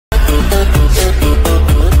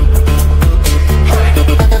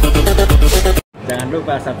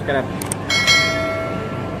lupa subscribe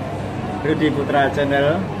Rudi Putra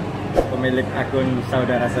Channel, pemilik akun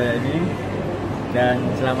saudara saya ini. Dan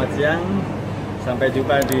selamat siang, sampai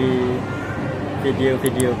jumpa di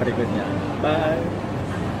video-video berikutnya. Bye.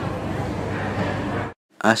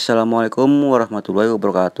 Assalamualaikum warahmatullahi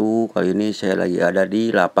wabarakatuh. Kali ini saya lagi ada di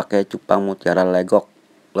lapaknya Cupang Mutiara Legok.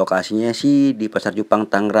 Lokasinya sih di pasar Cupang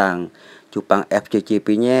Tangerang. Cupang Fccp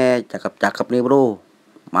nya cakep-cakep nih bro,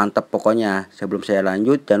 mantap pokoknya. Sebelum saya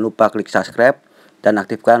lanjut, jangan lupa klik subscribe dan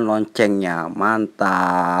aktifkan loncengnya.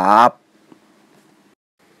 Mantap.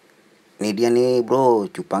 Ini dia nih bro,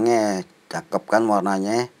 cupangnya cakep kan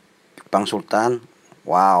warnanya, cupang sultan.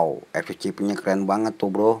 Wow, Fccp nya keren banget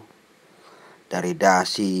tuh bro. Dari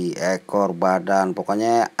dasi, ekor, badan,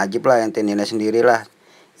 pokoknya ajib lah, yang nilai sendiri lah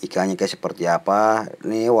ikannya kayak seperti apa.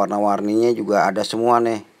 Nih warna-warninya juga ada semua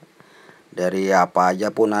nih, dari apa aja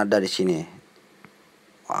pun ada di sini.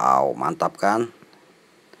 Wow, mantap kan.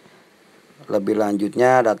 Lebih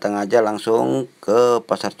lanjutnya datang aja langsung ke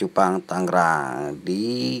pasar Cupang Tangerang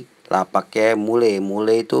di lapaknya Mule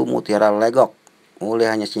itu Mutiara Legok. Mule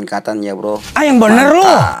hanya singkatan ya bro. Yang bener lu.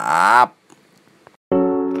 Mantap.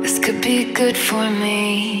 This could be good for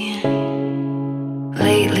me.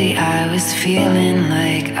 Lately I was feeling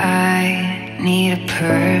like I need a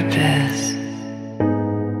purpose.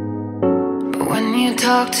 But when you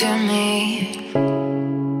talk to me,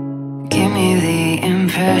 give me the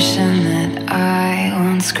impression that I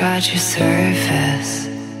won't scratch your surface.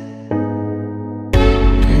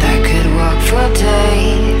 And I could walk for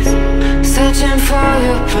days, searching for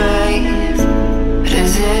your praise. But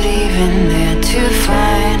is it even there to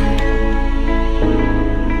find?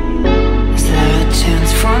 Is there a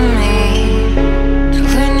chance for me to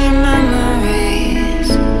learn your memories?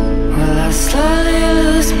 Will I slowly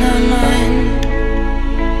lose my mind?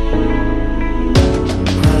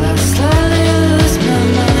 Will I slowly lose my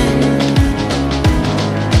mind?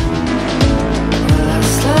 Will I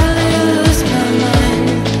slowly lose my mind?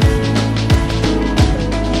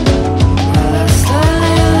 Will I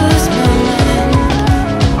slowly lose my mind?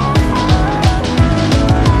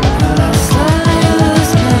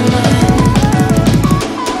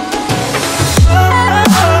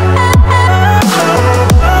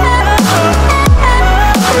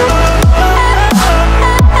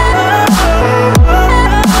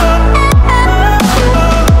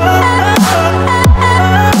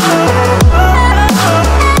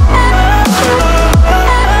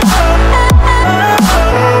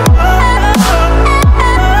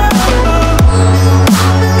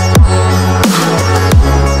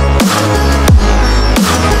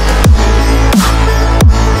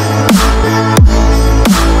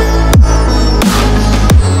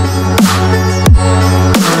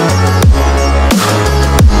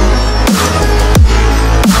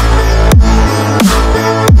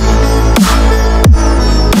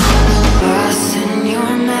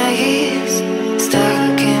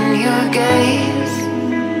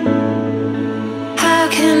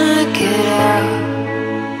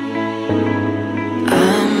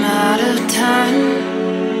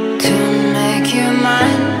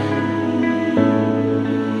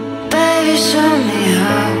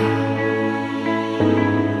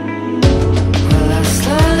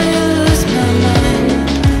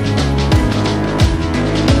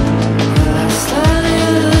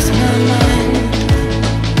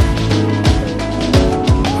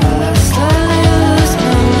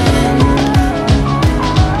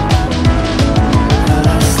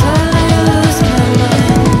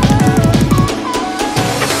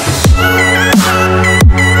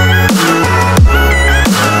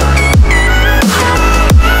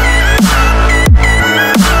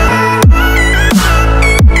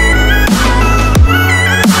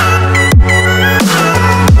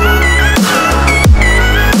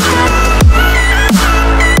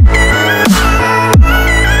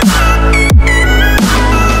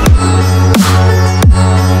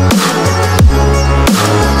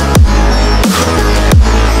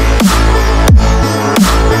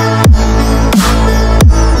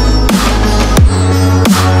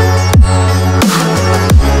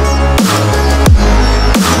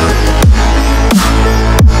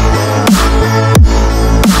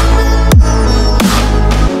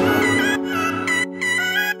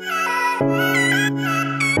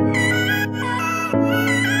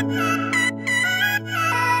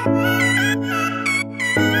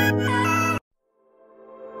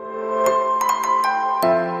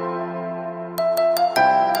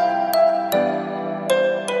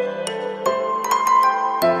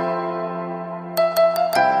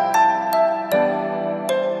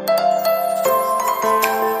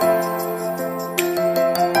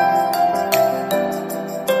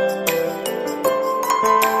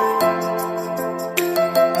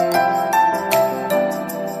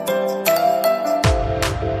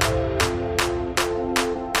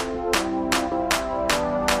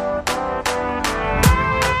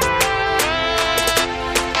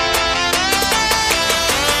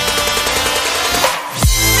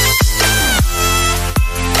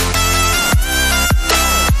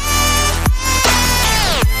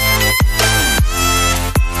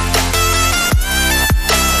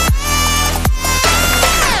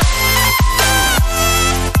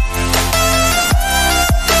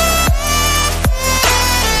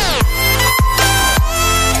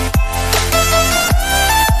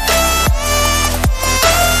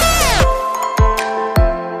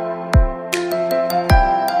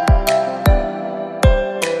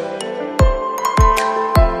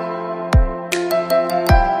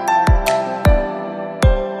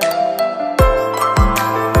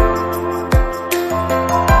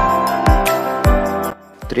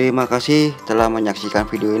 Terima kasih telah menyaksikan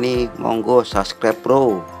video ini. Monggo subscribe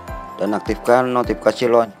bro, dan aktifkan notifikasi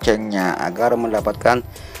loncengnya agar mendapatkan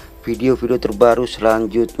video-video terbaru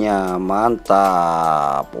selanjutnya.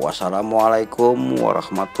 Mantap. Wassalamualaikum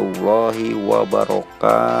warahmatullahi wabarakatuh.